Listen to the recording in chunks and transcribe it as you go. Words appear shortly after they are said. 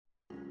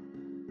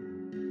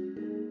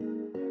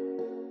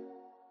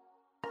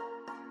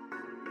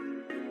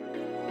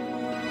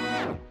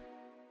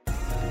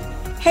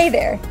Hey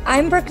there,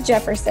 I'm Brooke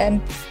Jefferson,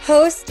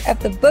 host of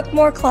the Book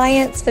More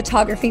Clients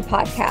Photography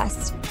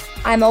Podcast.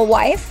 I'm a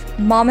wife,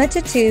 mama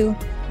to two,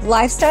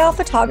 lifestyle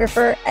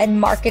photographer, and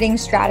marketing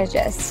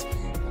strategist.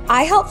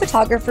 I help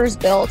photographers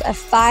build a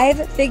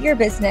 5-figure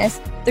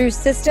business through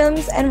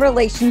systems and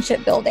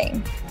relationship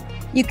building.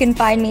 You can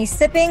find me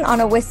sipping on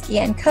a whiskey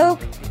and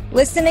Coke,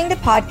 listening to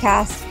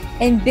podcasts,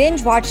 and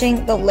binge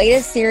watching the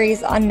latest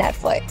series on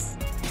Netflix.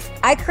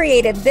 I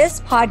created this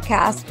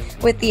podcast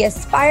with the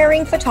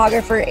aspiring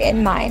photographer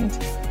in mind.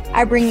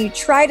 I bring you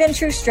tried and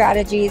true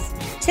strategies,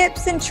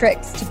 tips and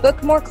tricks to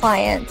book more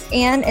clients,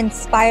 and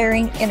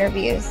inspiring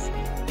interviews.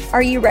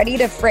 Are you ready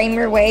to frame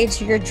your way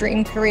to your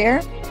dream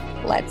career?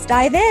 Let's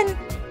dive in.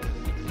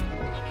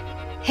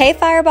 Hey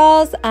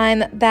Fireballs,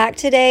 I'm back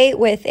today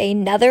with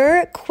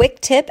another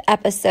quick tip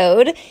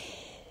episode.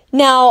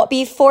 Now,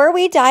 before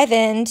we dive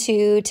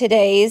into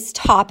today's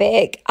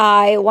topic,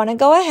 I want to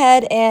go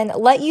ahead and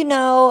let you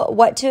know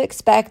what to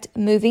expect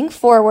moving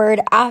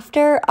forward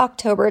after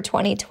October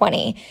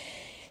 2020.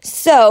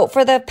 So,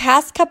 for the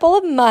past couple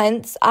of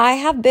months, I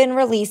have been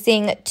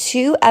releasing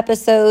 2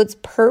 episodes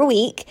per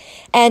week,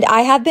 and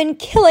I have been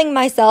killing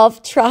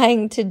myself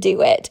trying to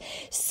do it.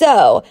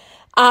 So,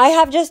 I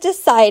have just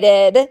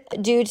decided,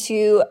 due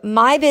to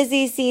my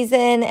busy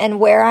season and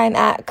where I'm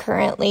at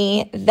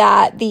currently,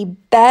 that the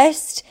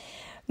best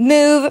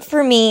move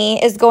for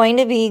me is going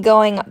to be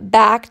going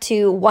back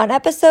to 1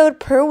 episode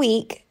per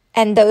week,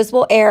 and those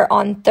will air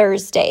on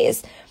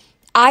Thursdays.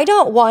 I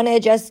don't want to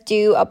just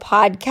do a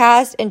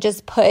podcast and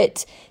just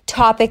put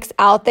topics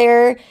out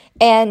there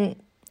and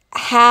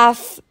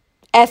half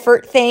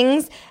effort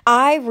things.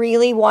 I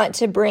really want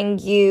to bring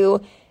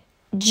you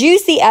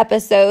juicy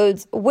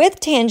episodes with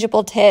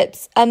tangible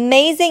tips,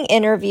 amazing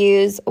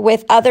interviews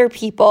with other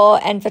people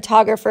and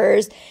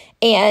photographers.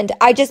 And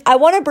I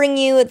want to bring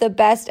you the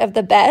best of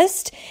the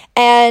best.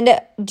 And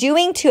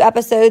doing 2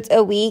 episodes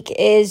a week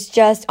is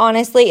just,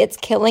 honestly, it's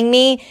killing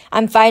me.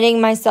 I'm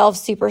finding myself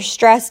super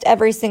stressed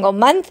every single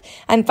month.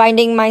 I'm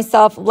finding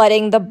myself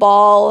letting the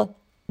ball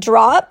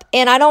drop,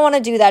 and I don't want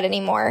to do that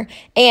anymore.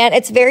 And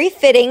it's very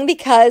fitting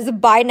because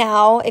by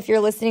now, if you're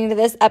listening to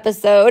this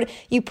episode,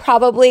 you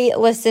probably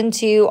listened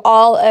to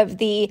all of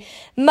the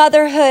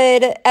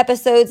motherhood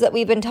episodes that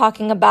we've been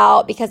talking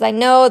about, because I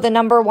know the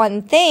number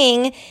one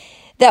thing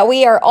that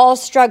we are all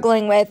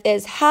struggling with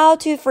is how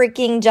to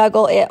freaking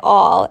juggle it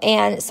all.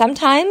 And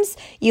sometimes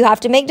you have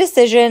to make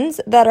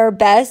decisions that are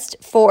best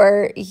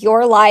for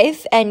your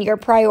life and your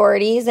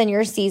priorities and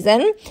your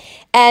season.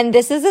 And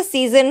this is a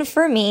season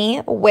for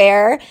me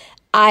where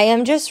I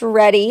am just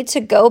ready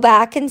to go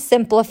back and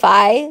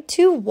simplify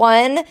to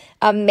 1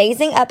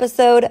 amazing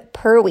episode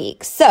per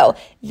week. So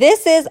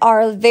this is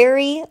our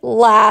very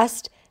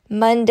last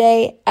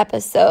Monday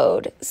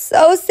episode.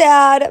 So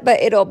sad,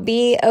 but it'll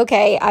be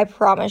okay, I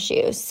promise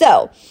you.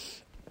 So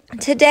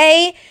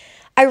today,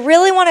 I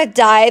really want to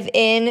dive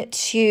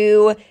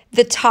into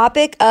the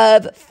topic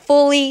of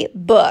fully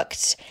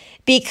booked,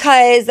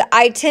 because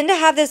I tend to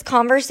have this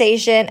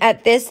conversation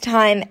at this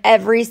time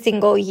every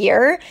single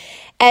year.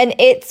 And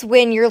it's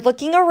when you're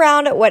looking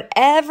around at what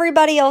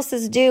everybody else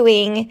is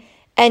doing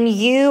and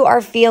you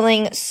are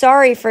feeling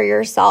sorry for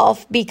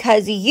yourself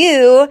because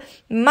you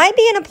might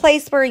be in a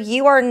place where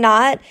you are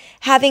not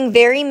having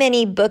very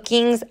many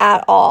bookings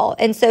at all.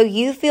 And so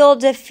you feel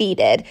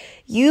defeated.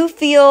 You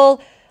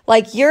feel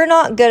like you're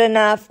not good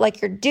enough,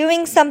 like you're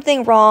doing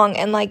something wrong,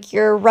 and like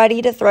you're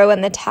ready to throw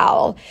in the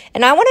towel.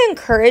 And I want to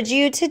encourage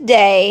you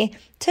today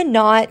to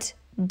not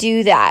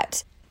do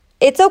that.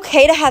 It's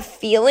okay to have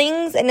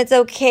feelings, and it's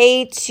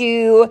okay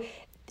to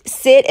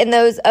sit in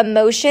those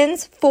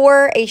emotions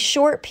for a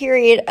short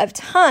period of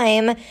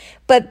time,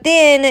 but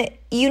then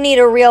you need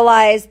to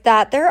realize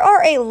that there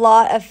are a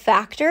lot of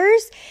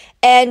factors,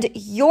 and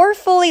your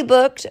fully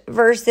booked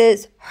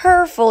versus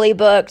her fully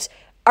booked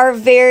are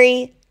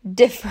very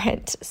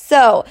different.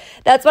 So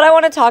that's what I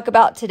want to talk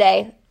about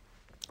today.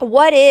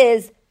 What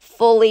is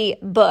fully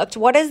booked?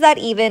 What does that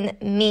even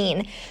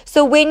mean?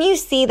 So when you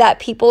see that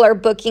people are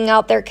booking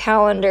out their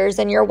calendars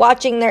and you're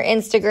watching their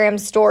Instagram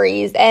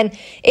stories and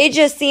it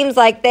just seems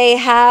like they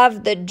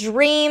have the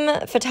dream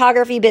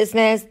photography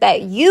business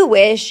that you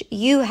wish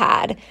you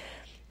had,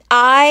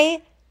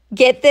 I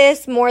get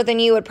this more than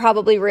you would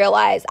probably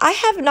realize. I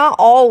have not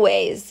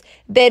always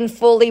been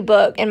fully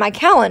booked in my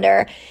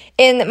calendar.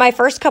 In my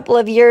first couple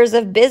of years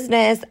of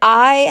business,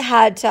 I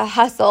had to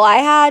hustle. I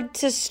had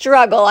to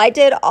struggle. I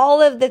did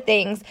all of the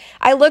things.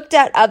 I looked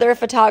at other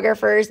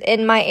photographers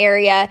in my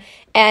area,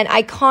 and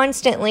I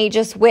constantly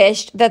just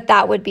wished that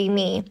that would be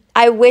me.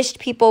 I wished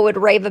people would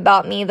rave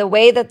about me the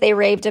way that they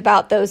raved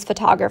about those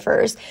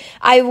photographers.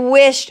 I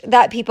wished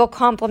that people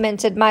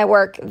complimented my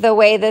work the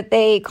way that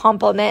they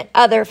compliment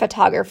other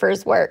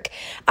photographers' work.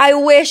 I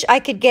wish I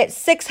could get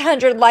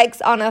 600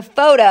 likes on a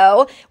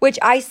photo, which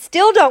I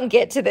still don't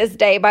get to this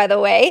day, by the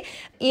way.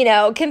 You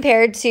know,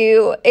 compared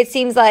to, it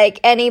seems like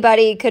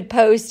anybody could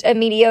post a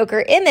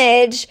mediocre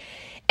image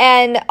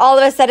And all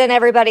of a sudden,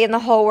 everybody in the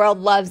whole world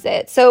loves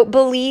it. So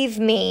believe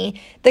me,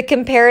 the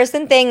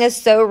comparison thing is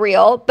so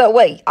real. But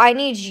what I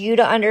need you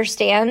to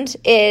understand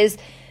is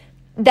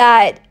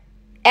that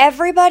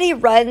everybody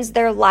runs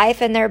their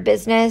life and their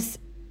business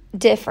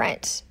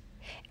different.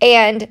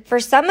 And for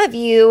some of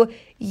you,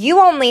 you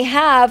only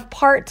have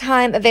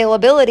part-time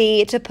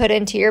availability to put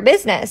into your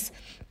business.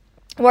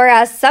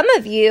 Whereas some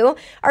of you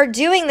are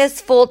doing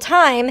this full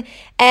time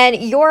and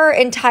your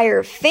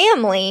entire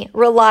family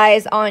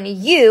relies on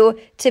you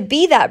to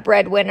be that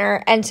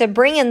breadwinner and to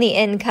bring in the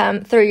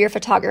income through your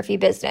photography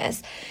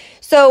business.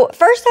 So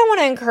first, I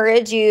want to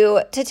encourage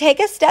you to take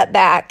a step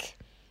back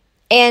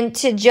and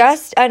to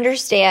just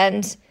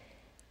understand,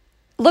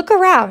 look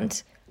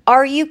around.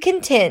 Are you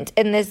content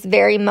in this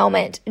very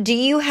moment? Do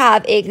you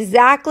have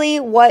exactly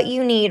what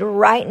you need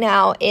right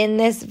now in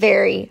this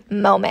very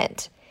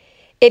moment?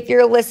 If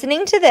you're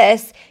listening to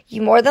this,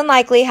 you more than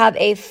likely have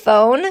a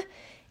phone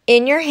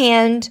in your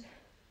hand.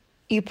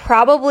 You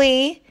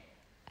probably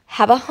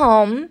have a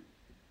home,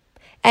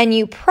 and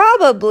you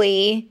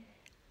probably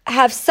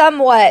have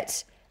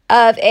somewhat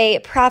of a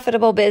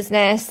profitable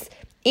business,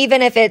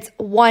 even if it's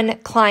one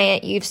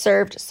client you've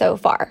served so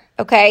far,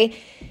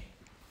 okay?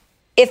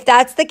 If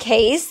that's the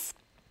case,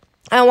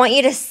 I want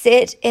you to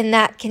sit in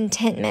that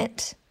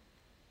contentment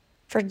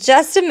for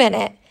just a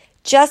minute.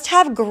 Just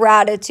have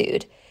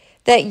gratitude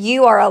that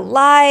you are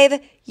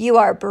alive, you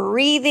are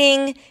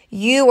breathing,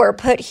 you were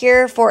put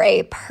here for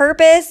a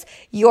purpose,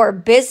 your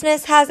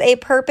business has a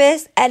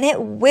purpose, and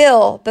it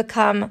will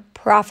become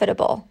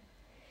profitable.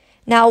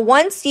 Now,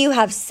 once you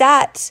have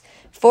sat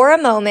for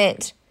a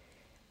moment,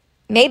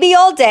 maybe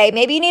all day,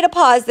 maybe you need to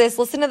pause this,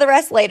 listen to the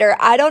rest later,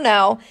 I don't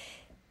know,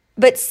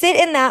 but sit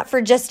in that for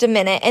just a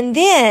minute. And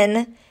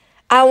then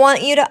I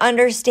want you to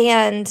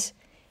understand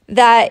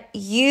that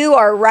you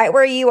are right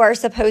where you are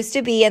supposed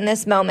to be in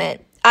this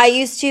moment. I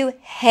used to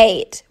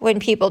hate when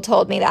people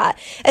told me that.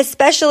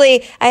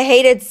 Especially, I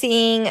hated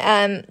seeing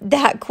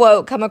that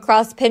quote come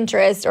across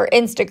Pinterest or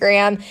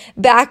Instagram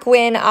back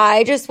when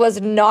I just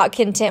was not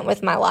content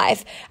with my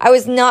life. I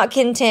was not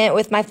content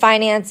with my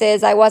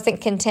finances. I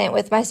wasn't content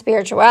with my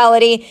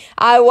spirituality.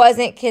 I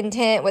wasn't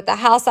content with the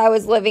house I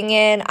was living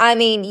in. I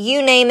mean,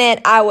 you name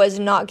it, I was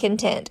not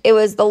content. It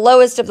was the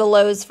lowest of the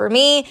lows for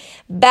me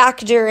back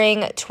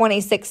during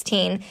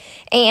 2016.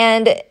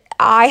 And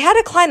I had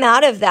to climb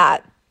out of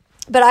that.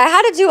 But I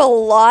had to do a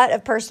lot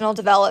of personal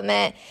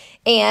development,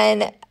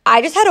 and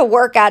I just had to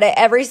work at it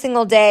every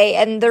single day.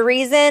 And the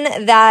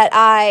reason that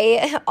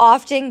I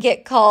often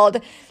get called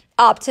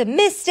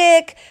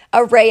optimistic,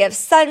 a ray of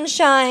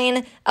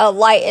sunshine, a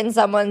light in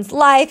someone's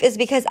life is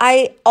because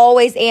I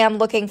always am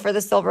looking for the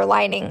silver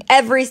lining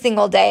every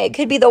single day. It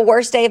could be the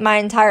worst day of my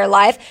entire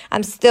life.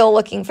 I'm still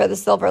looking for the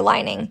silver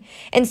lining.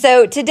 And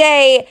so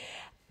today,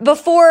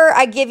 before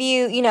I give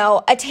you,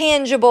 a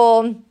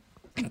tangible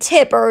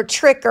tip or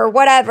trick or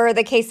whatever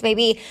the case may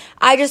be,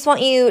 I just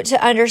want you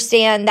to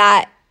understand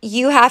that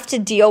you have to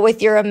deal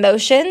with your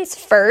emotions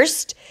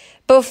first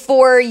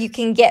before you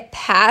can get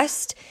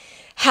past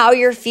how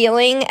you're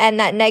feeling and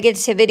that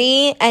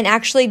negativity and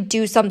actually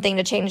do something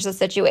to change the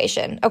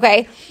situation,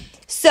 okay?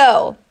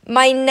 So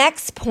my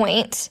next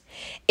point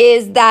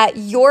is that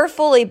your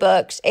fully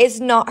booked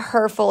is not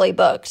her fully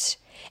booked,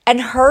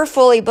 and her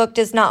fully booked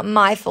is not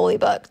my fully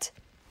booked.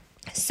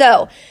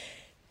 So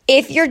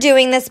if you're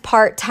doing this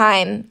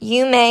part-time,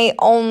 you may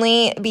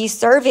only be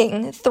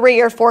serving 3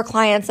 or 4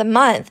 clients a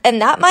month,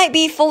 and that might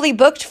be fully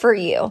booked for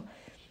you.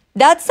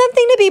 That's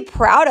something to be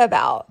proud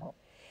about,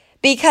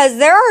 because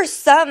there are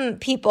some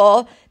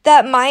people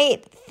that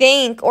might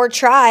think or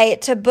try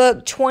to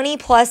book 20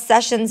 plus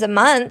sessions a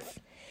month,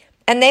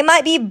 and they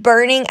might be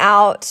burning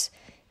out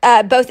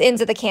both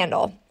ends of the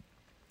candle.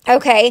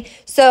 Okay,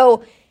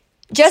 so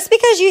just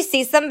because you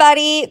see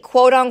somebody,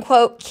 quote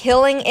unquote,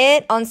 killing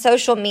it on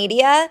social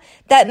media,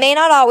 that may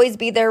not always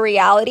be their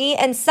reality.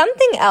 And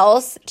something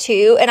else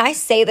too, and I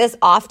say this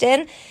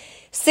often,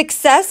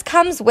 success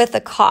comes with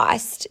a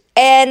cost.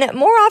 And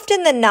more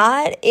often than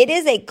not, it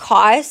is a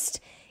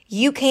cost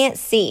you can't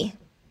see.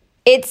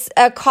 It's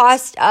a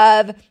cost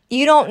of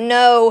you don't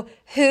know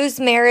whose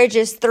marriage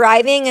is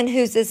thriving and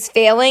whose is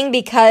failing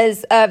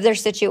because of their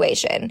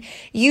situation.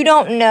 You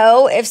don't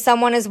know if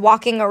someone is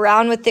walking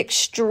around with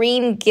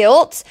extreme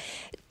guilt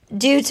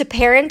due to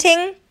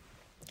parenting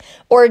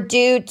or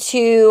due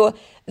to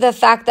the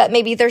fact that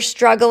maybe they're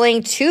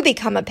struggling to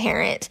become a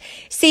parent.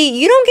 See,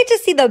 you don't get to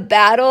see the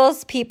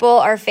battles people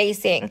are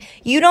facing.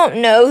 You don't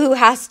know who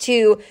has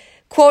to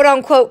quote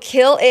unquote,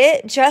 kill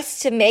it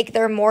just to make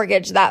their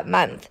mortgage that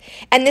month.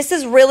 And this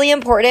is really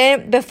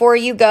important before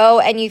you go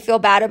and you feel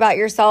bad about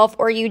yourself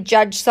or you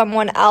judge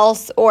someone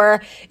else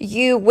or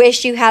you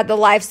wish you had the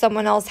life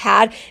someone else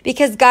had.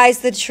 Because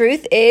guys, the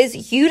truth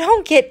is you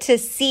don't get to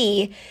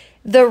see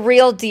the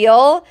real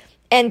deal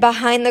and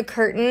behind the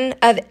curtain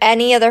of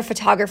any other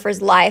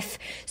photographer's life.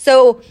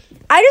 So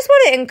I just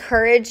want to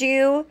encourage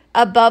you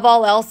above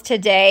all else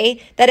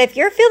today that if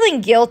you're feeling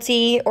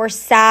guilty or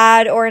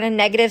sad or in a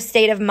negative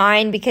state of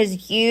mind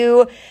because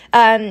you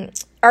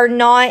are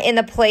not in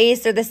the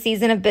place or the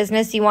season of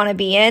business you want to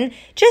be in,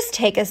 just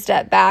take a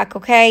step back,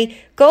 okay?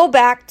 Go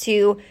back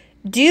to,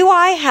 do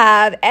I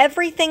have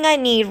everything I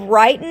need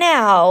right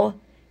now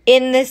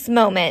in this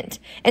moment?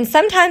 And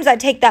sometimes I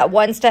take that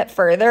one step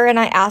further and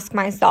I ask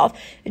myself,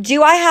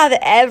 do I have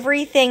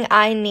everything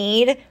I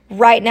need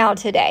right now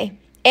today?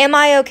 Am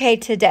I okay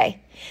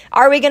today?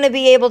 Are we going to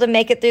be able to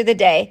make it through the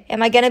day?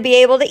 Am I going to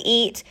be able to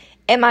eat?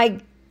 Am I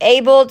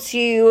able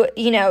to,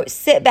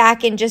 sit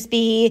back and just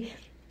be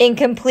in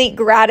complete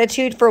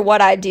gratitude for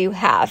what I do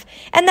have?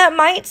 And that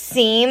might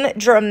seem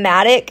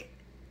dramatic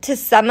to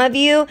some of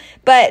you,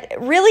 but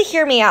really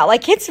hear me out.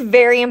 Like, it's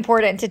very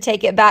important to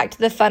take it back to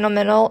the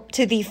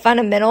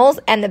fundamentals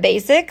and the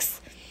basics,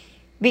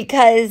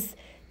 because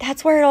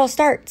that's where it all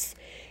starts.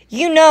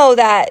 You know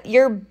that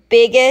your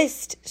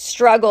biggest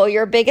struggle,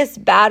 your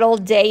biggest battle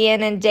day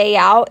in and day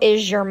out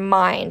is your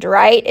mind,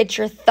 right? It's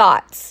your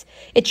thoughts.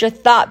 It's your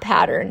thought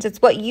patterns.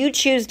 It's what you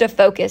choose to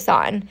focus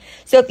on.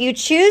 So if you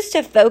choose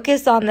to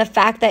focus on the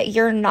fact that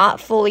you're not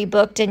fully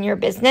booked in your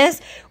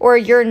business, or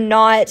you're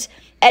not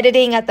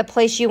editing at the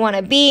place you want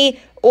to be,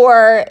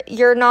 or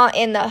you're not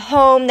in the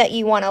home that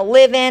you want to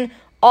live in,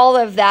 all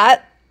of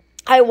that,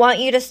 I want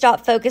you to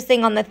stop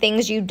focusing on the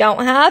things you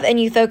don't have and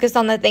you focus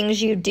on the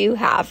things you do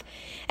have.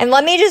 And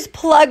let me just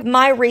plug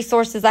my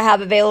resources I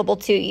have available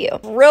to you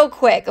real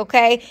quick,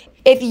 okay?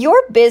 If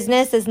your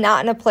business is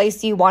not in a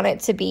place you want it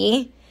to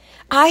be,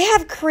 I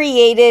have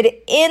created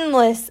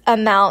endless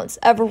amounts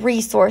of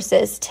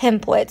resources,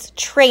 templates,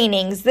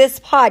 trainings,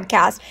 this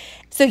podcast.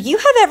 So you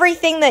have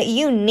everything that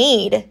you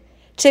need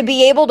to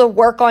be able to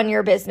work on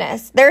your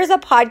business. There's a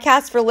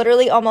podcast for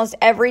literally almost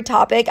every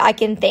topic I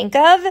can think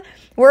of.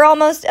 We're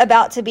almost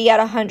about to be at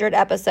 100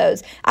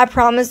 episodes. I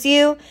promise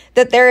you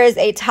that there is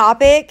a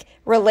topic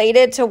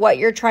related to what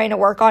you're trying to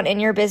work on in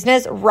your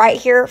business right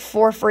here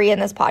for free in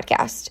this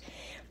podcast.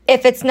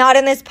 If it's not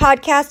in this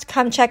podcast,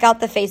 come check out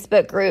the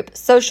Facebook group,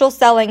 Social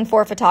Selling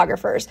for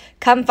Photographers.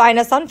 Come find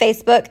us on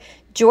Facebook,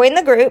 join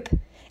the group,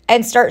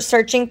 and start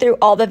searching through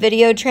all the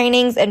video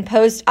trainings and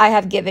posts I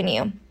have given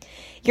you.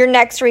 Your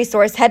next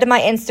resource, head to my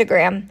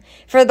Instagram.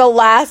 For the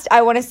last,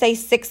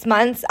 6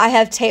 months, I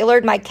have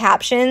tailored my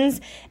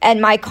captions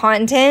and my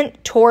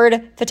content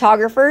toward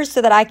photographers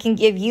so that I can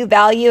give you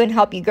value and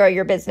help you grow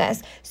your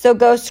business. So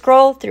go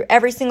scroll through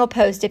every single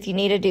post if you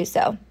need to do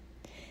so.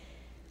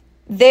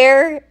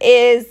 There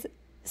is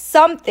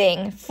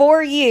something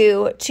for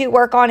you to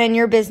work on in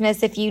your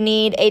business. If you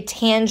need a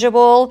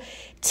tangible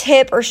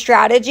tip or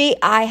strategy,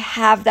 I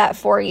have that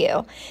for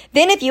you.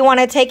 Then if you want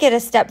to take it a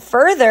step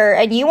further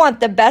and you want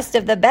the best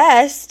of the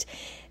best,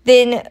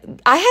 then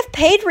I have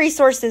paid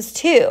resources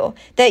too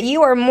that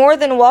you are more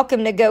than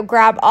welcome to go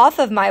grab off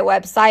of my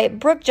website,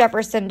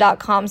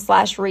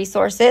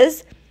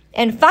 brookejefferson.com/resources.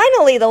 And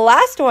finally, the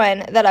last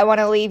one that I want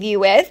to leave you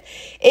with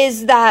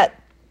is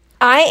that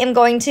I am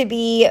going to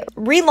be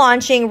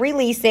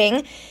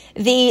releasing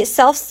the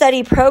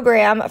self-study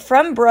program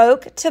From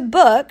Broke to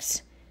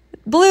Booked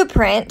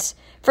Blueprint.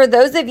 For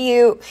those of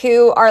you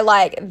who are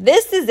like,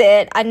 this is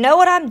it, I know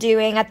what I'm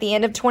doing at the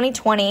end of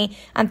 2020.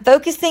 I'm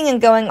focusing and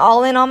going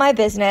all in on my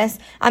business.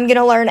 I'm going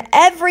to learn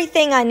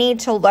everything I need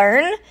to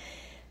learn,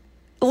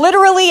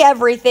 literally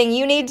everything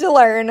you need to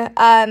learn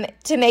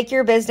to make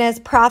your business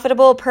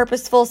profitable,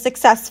 purposeful,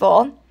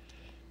 successful.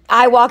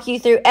 I walk you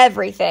through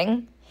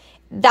everything.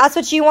 That's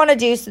what you want to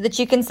do so that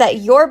you can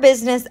set your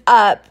business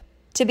up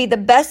to be the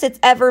best it's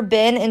ever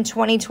been in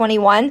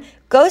 2021.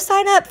 Go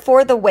sign up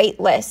for the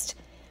wait list.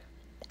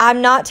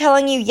 I'm not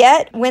telling you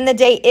yet when the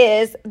date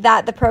is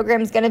that the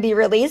program is going to be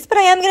released, but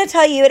I am going to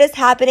tell you it is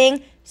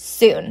happening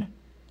soon.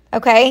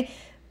 Okay?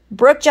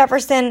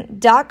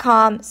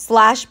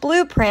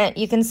 brookejefferson.com/blueprint.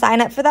 You can sign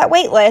up for that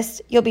wait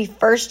list. You'll be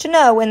first to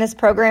know when this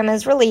program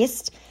is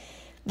released.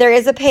 There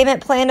is a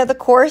payment plan of the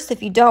course.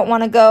 If you don't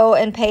want to go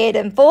and pay it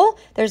in full,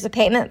 there's a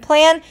payment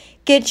plan.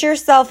 Get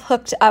yourself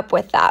hooked up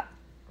with that.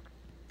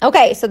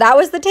 Okay, so that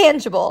was the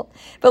tangible,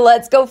 but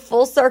let's go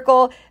full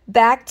circle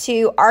back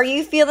to, are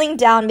you feeling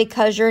down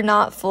because you're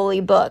not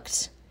fully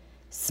booked?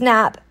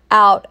 Snap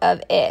out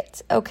of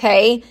it,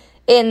 okay?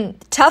 In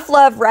tough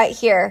love right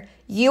here,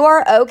 you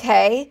are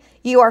okay.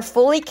 You are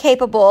fully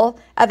capable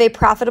of a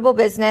profitable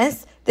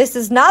business. This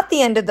is not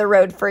the end of the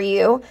road for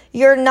you.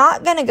 You're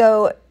not going to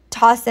go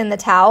toss in the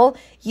towel.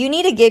 You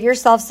need to give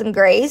yourself some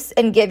grace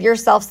and give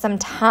yourself some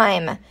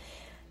time.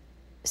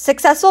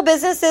 Successful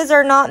businesses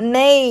are not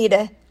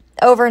made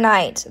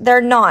overnight.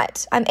 They're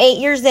not. I'm 8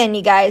 years in,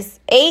 you guys.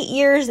 8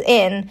 years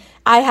in.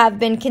 I have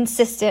been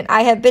consistent.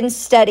 I have been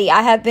steady.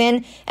 I have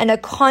been in a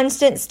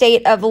constant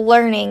state of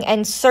learning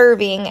and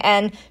serving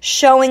and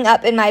showing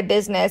up in my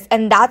business.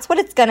 And that's what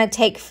it's going to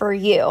take for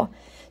you.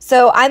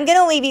 So I'm going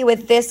to leave you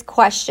with this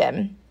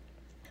question.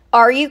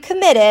 Are you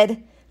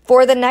committed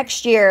for the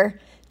next year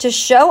to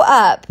show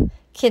up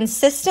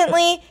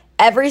consistently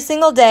every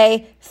single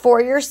day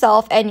for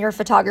yourself and your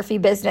photography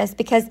business?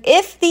 Because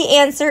if the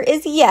answer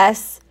is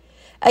yes,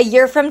 a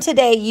year from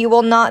today, you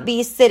will not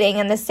be sitting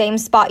in the same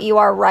spot you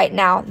are right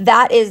now.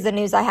 That is the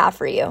news I have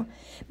for you.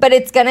 But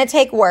it's going to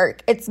take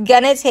work. It's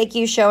going to take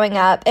you showing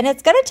up, and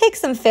it's going to take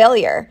some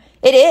failure.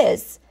 It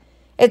is.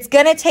 It's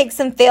going to take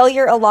some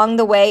failure along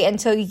the way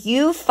until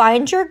you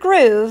find your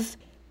groove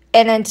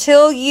and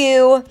until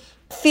you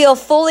feel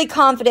fully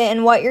confident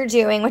in what you're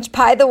doing, which,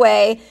 by the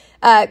way,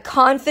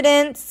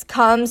 confidence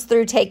comes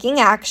through taking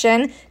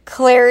action.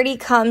 Clarity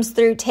comes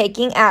through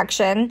taking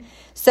action.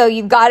 So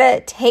you've got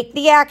to take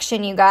the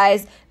action, you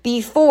guys,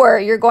 before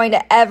you're going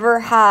to ever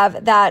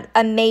have that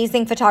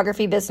amazing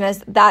photography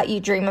business that you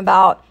dream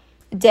about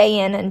day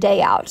in and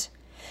day out.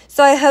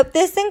 So I hope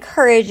this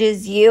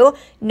encourages you.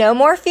 No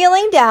more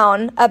feeling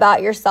down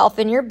about yourself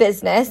and your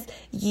business.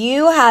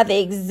 You have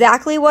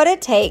exactly what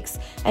it takes,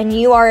 and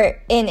you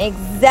are in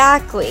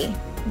exactly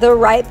the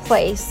right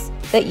place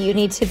that you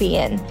need to be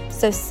in.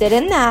 So sit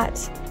in that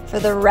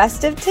for the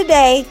rest of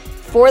today,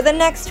 for the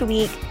next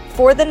week,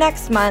 for the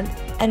next month,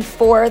 and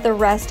for the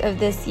rest of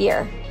this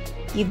year.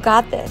 You've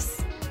got this.